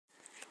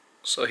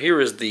So here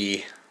is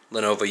the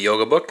Lenovo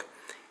Yoga Book,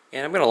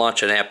 and I'm going to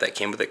launch an app that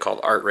came with it called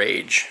Art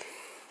Rage.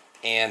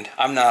 And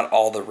I'm not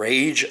all the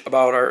rage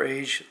about Art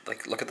Rage.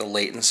 Like, look at the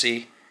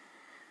latency,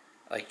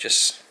 like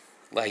just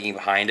lagging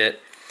behind it.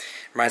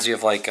 Reminds me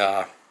of like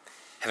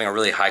having a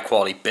really high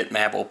quality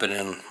bitmap open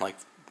in like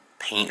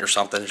Paint or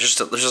something. There's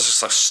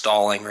just like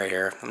stalling right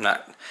here. I'm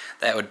not.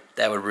 That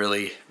would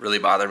really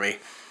bother me.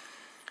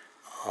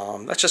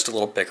 That's just a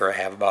little bicker I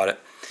have about it.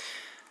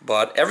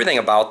 But everything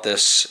about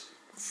this,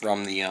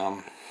 from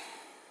the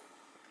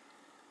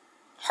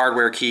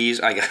hardware keys,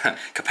 I got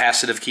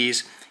capacitive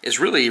keys, is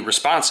really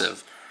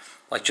responsive.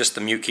 Like just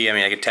the mute key, I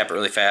mean, I can tap it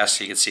really fast,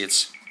 so you can see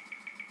it's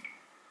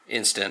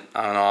instant,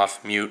 on and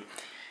off, mute.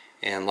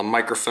 And the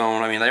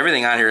microphone, I mean,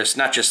 everything on here is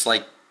not just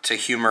like to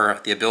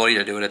humor the ability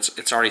to do it,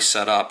 it's already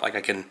set up. Like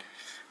I can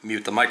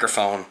mute the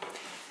microphone,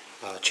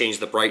 change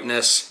the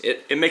brightness.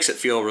 It makes it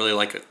feel really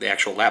like the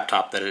actual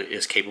laptop that it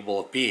is capable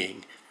of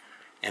being.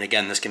 And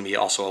again, this can be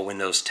also a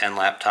Windows 10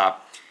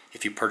 laptop.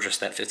 If you purchase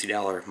that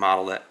 $50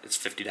 model, that it's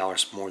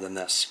 $50 more than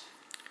this.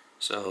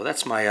 So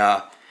that's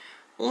my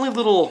only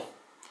little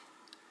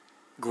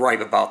gripe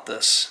about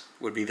this,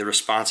 would be the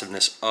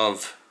responsiveness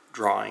of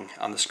drawing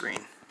on the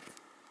screen.